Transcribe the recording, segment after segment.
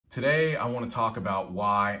Today, I want to talk about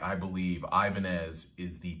why I believe Ibanez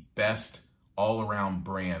is the best all-around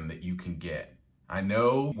brand that you can get. I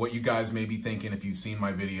know what you guys may be thinking if you've seen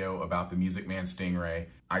my video about the Music Man Stingray.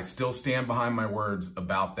 I still stand behind my words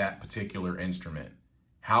about that particular instrument.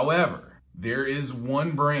 However, there is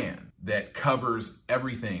one brand that covers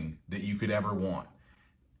everything that you could ever want.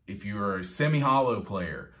 If you're a semi-hollow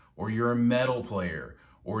player, or you're a metal player,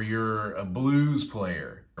 or you're a blues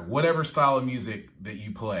player, or whatever style of music that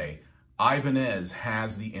you play, Ibanez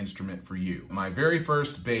has the instrument for you. My very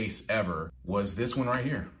first bass ever was this one right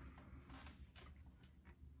here.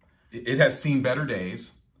 It has seen better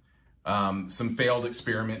days. Some failed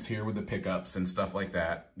experiments here with the pickups and stuff like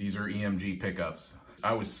that. These are EMG pickups.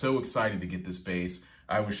 I was so excited to get this bass.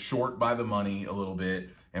 I was short by the money a little bit,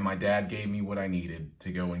 and my dad gave me what I needed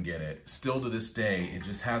to go and get it. Still to this day, it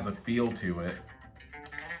just has a feel to it.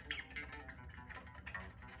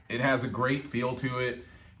 It has a great feel to it.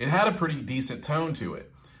 It had a pretty decent tone to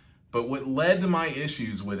it. But what led to my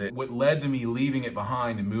issues with it, what led to me leaving it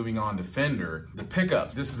behind and moving on to Fender, the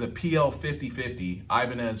pickups. This is a PL5050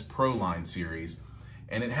 Ibanez Pro Line series,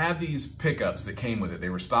 and it had these pickups that came with it. They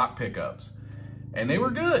were stock pickups, and they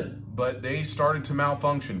were good, but they started to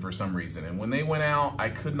malfunction for some reason. And when they went out, I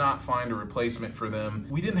could not find a replacement for them.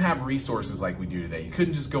 We didn't have resources like we do today. You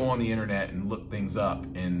couldn't just go on the internet and look things up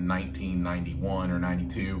in 1991 or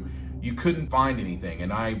 92. You couldn't find anything.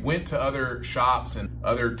 And I went to other shops and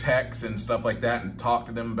other techs and stuff like that and talked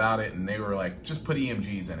to them about it, and they were like, just put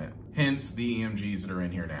EMGs in it. Hence the EMGs that are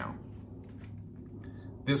in here now.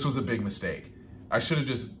 This was a big mistake. I should have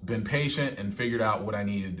just been patient and figured out what I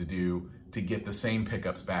needed to do to get the same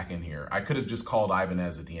pickups back in here. I could have just called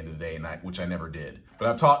Ibanez at the end of the day, which I never did. But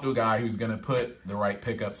I've talked to a guy who's gonna put the right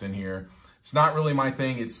pickups in here. It's not really my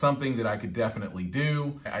thing. It's something that I could definitely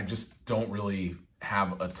do. I just don't really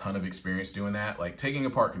have a ton of experience doing that, like taking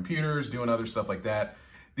apart computers, doing other stuff like that.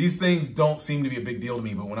 These things don't seem to be a big deal to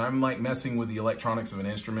me, but when I'm like messing with the electronics of an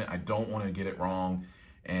instrument, I don't want to get it wrong.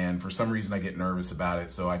 And for some reason I get nervous about it,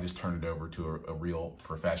 so I just turn it over to a real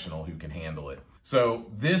professional who can handle it. So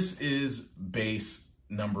this is bass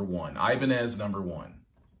number one, Ibanez number one.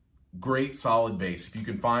 Great solid bass. If you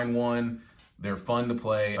can find one, they're fun to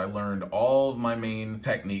play. I learned all of my main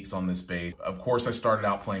techniques on this bass. Of course, I started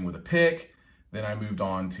out playing with a pick. Then I moved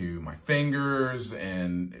on to my fingers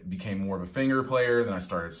and became more of a finger player. Then I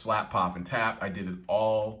started slap, pop, and tap. I did it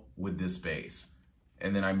all with this bass.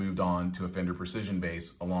 And then I moved on to a Fender Precision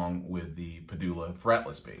bass along with the Padula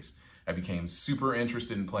fretless bass. I became super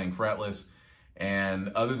interested in playing fretless. And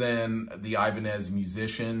other than the Ibanez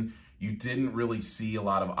Musician, you didn't really see a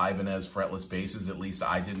lot of Ibanez fretless basses. At least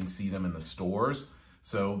I didn't see them in the stores.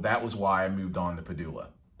 So that was why I moved on to Padula.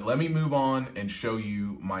 Let me move on and show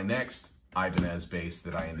you my next Ibanez bass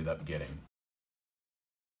that I ended up getting.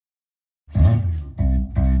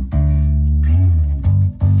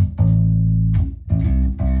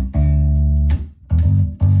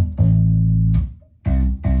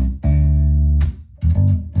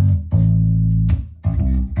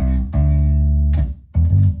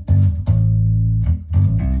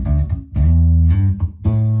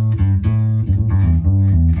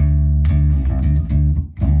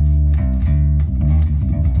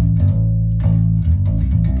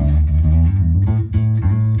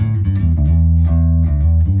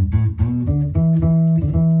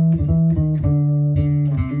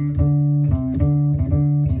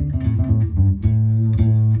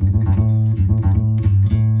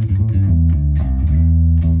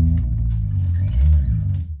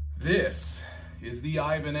 This is the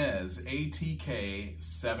Ibanez ATK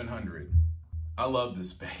 700. I love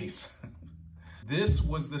this bass. This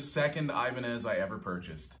was the second Ibanez I ever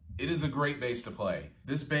purchased. It is a great bass to play.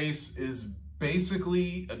 This bass is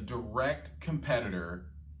basically a direct competitor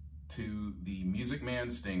to the Music Man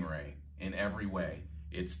Stingray in every way.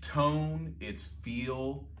 Its tone, its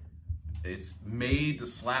feel, it's made to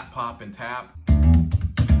slap, pop, and tap.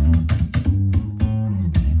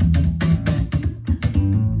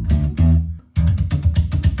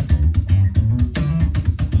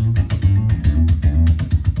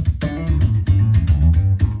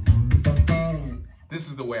 This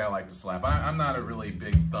is the way I like to slap. I'm not a really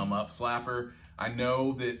big thumb up slapper. I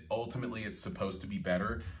know that ultimately it's supposed to be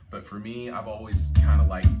better, but for me, I've always kind of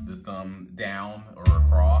liked the thumb down or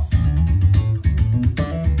across.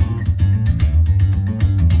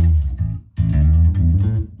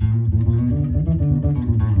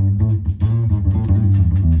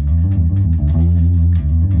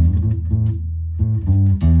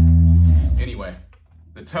 Anyway,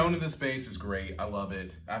 the tone of this bass is great. I love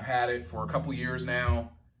it. I've had it for a couple years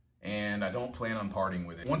now, and I don't plan on parting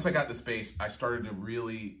with it. Once I got this bass, I started to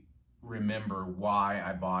really remember why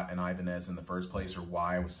I bought an Ibanez in the first place, or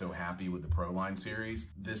why I was so happy with the Proline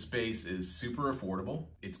series. This bass is super affordable.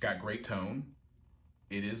 It's got great tone.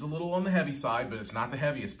 It is a little on the heavy side, but it's not the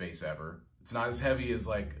heaviest bass ever. It's not as heavy as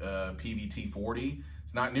like a PVT 40.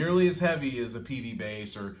 It's not nearly as heavy as a PV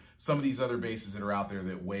bass or some of these other basses that are out there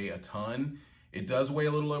that weigh a ton. It does weigh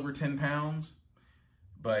a little over 10 pounds,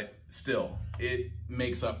 but still, it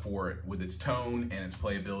makes up for it with its tone and its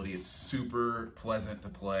playability. It's super pleasant to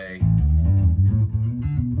play.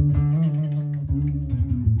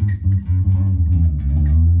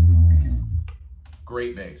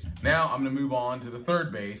 Great bass. Now I'm gonna move on to the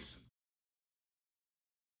third bass.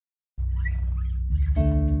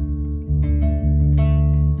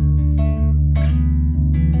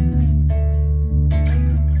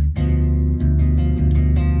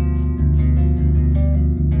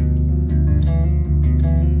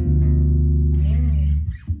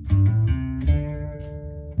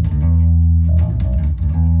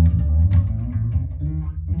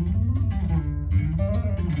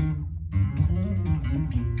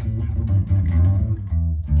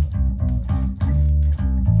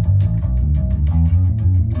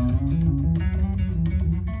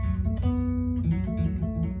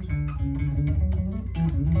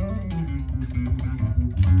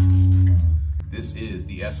 This is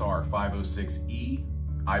the SR506E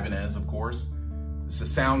Ibanez, of course. It's a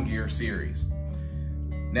Sound Gear series.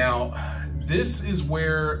 Now, this is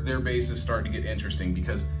where their basses start to get interesting,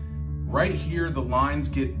 because right here, the lines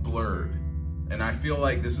get blurred. And I feel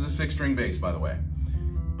like, this is a 6-string bass, by the way,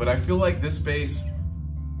 but I feel like this bass,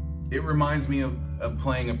 it reminds me of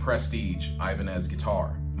playing a Prestige Ibanez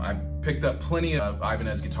guitar. I've picked up plenty of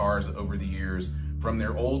Ibanez guitars over the years, from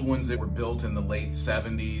their old ones that were built in the late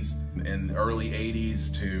 70s and early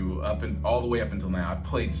 80s to all the way up until now. I've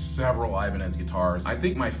played several Ibanez guitars. I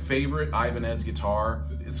think my favorite Ibanez guitar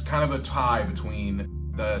is kind of a tie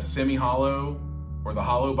between the semi-hollow or the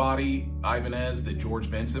hollow body Ibanez that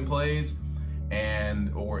George Benson plays,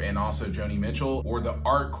 and also Joni Mitchell, or the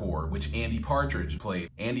Art Core, which Andy Partridge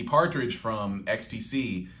played. Andy Partridge from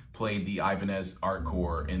XTC played the Ibanez Art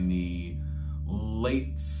Core in the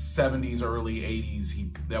late 70s, early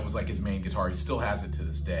 80s. That was like his main guitar. He still has it to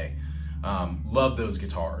this day. Love those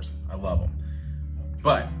guitars. I love them.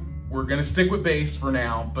 But we're gonna stick with bass for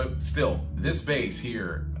now, but still, this bass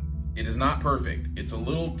here, it is not perfect. It's a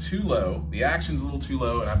little too low. The action's a little too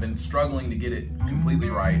low, and I've been struggling to get it completely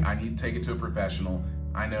right. I need to take it to a professional.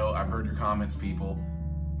 I know, I've heard your comments, people.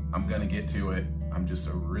 I'm gonna get to it. I'm just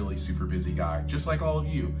a really super busy guy, just like all of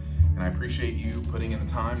you. And I appreciate you putting in the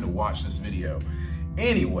time to watch this video.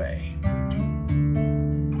 Anyway,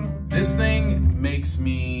 this thing makes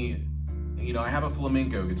me, you know, I have a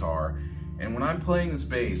flamenco guitar, and when I'm playing this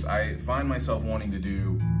bass, I find myself wanting to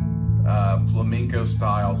do flamenco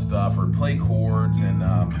style stuff or play chords, and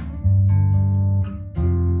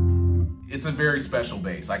it's a very special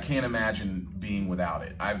bass. I can't imagine being without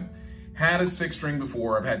it. I've had a 6-string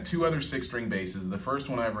before. I've had 2 other 6-string basses. The first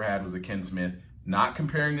one I ever had was a Ken Smith. Not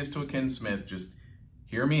comparing this to a Ken Smith, just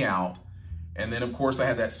hear me out. And then of course I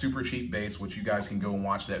had that super cheap bass, which you guys can go and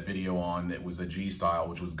watch that video on, that was a G style,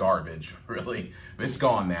 which was garbage, really. It's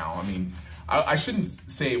gone now. I mean, I shouldn't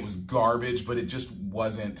say it was garbage, but it just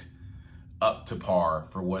wasn't up to par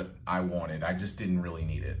for what I wanted. I just didn't really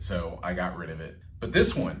need it, so I got rid of it. But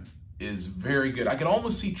this one is very good. I could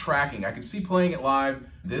almost see tracking. I could see playing it live.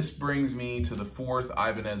 This brings me to the 4th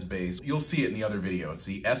Ibanez bass. You'll see it in the other video. It's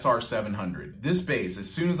the SR700. This bass, as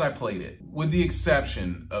soon as I played it, with the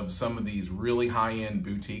exception of some of these really high-end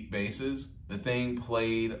boutique basses, the thing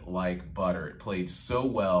played like butter. It played so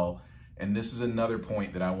well. And this is another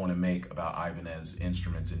point that I want to make about Ibanez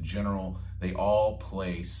instruments in general. They all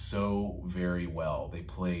play so very well. They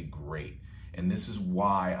play great. And this is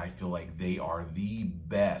why I feel like they are the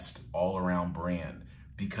best all-around brand,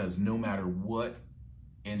 because no matter what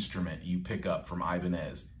instrument you pick up from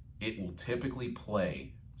Ibanez, it will typically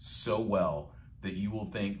play so well that you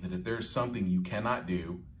will think that if there's something you cannot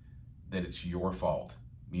do, that it's your fault.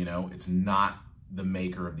 You know, it's not the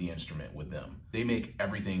maker of the instrument with them. They make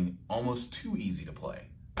everything almost too easy to play.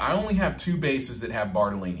 I only have 2 basses that have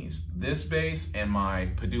Bartolinis, this bass and my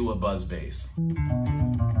Padula Buzz bass.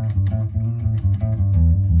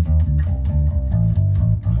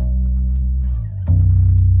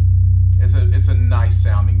 It's a nice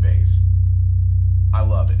sounding bass. I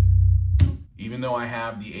love it. Even though I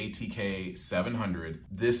have the ATK 700,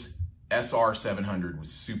 this SR 700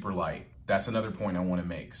 was super light. That's another point I want to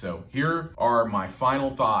make. So here are my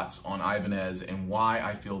final thoughts on Ibanez and why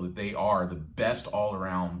I feel that they are the best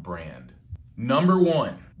all-around brand. Number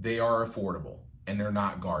 1, they are affordable and they're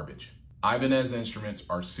not garbage. Ibanez instruments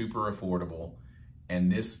are super affordable,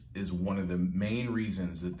 and this is one of the main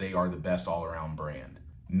reasons that they are the best all-around brand.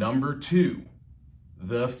 Number two,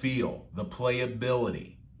 the feel, the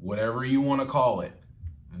playability, whatever you want to call it.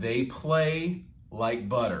 They play like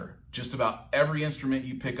butter. Just about every instrument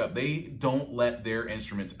you pick up, they don't let their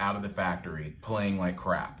instruments out of the factory playing like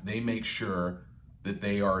crap. They make sure that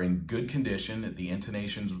they are in good condition, that the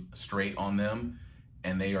intonation's straight on them,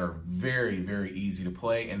 and they are very, very easy to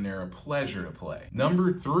play, and they're a pleasure to play.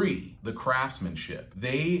 Number three, the craftsmanship.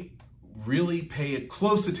 They really pay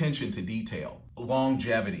close attention to detail.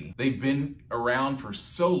 Longevity. They've been around for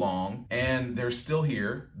so long, and they're still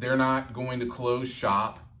here. They're not going to close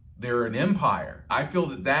shop. They're an empire. I feel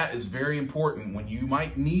that that is very important. When you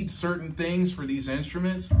might need certain things for these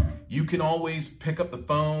instruments, you can always pick up the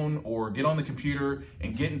phone or get on the computer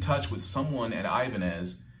and get in touch with someone at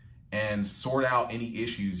Ibanez and sort out any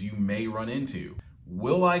issues you may run into.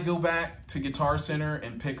 Will I go back to Guitar Center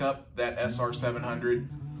and pick up that SR700?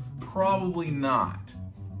 Probably not,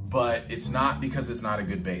 but it's not because it's not a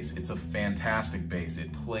good bass. It's a fantastic bass.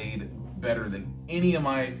 It played better than any of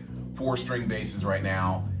my 4-string basses right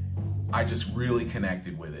now. I just really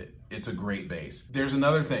connected with it. It's a great bass. There's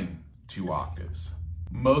another thing, 2 octaves.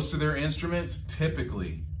 Most of their instruments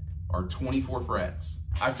typically are 24 frets.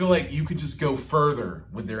 I feel like you could just go further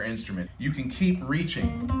with their instrument. You can keep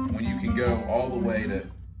reaching when you can go all the way to...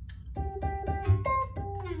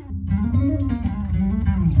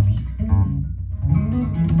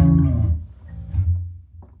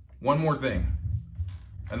 One more thing.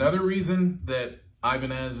 Another reason that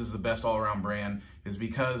Ibanez is the best all-around brand is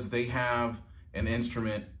because they have an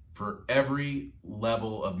instrument for every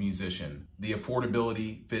level of musician. The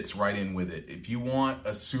affordability fits right in with it. If you want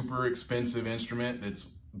a super expensive instrument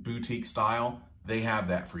that's boutique style, they have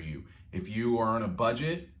that for you. If you are on a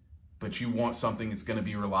budget, but you want something that's gonna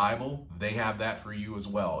be reliable, they have that for you as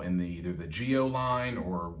well in either the Geo line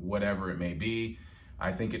or whatever it may be.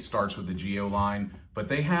 I think it starts with the Geo line, but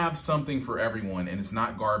they have something for everyone, and it's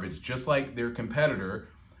not garbage. Just like their competitor,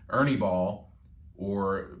 Ernie Ball,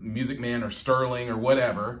 or Music Man, or Sterling, or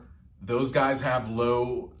whatever, those guys have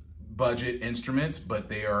low budget instruments, but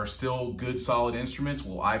they are still good, solid instruments.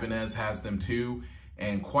 Well, Ibanez has them too,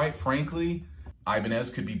 and quite frankly, Ibanez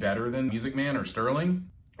could be better than Music Man or Sterling,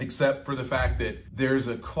 except for the fact that there's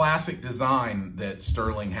a classic design that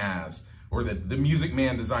Sterling has, or the Music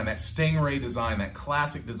Man design, that Stingray design, that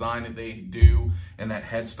classic design that they do, and that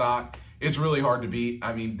headstock. It's really hard to beat.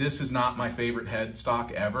 I mean, this is not my favorite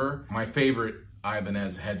headstock ever. My favorite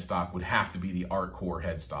Ibanez headstock would have to be the Art Core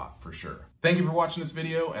headstock for sure. Thank you for watching this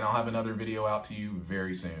video, and I'll have another video out to you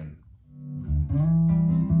very soon.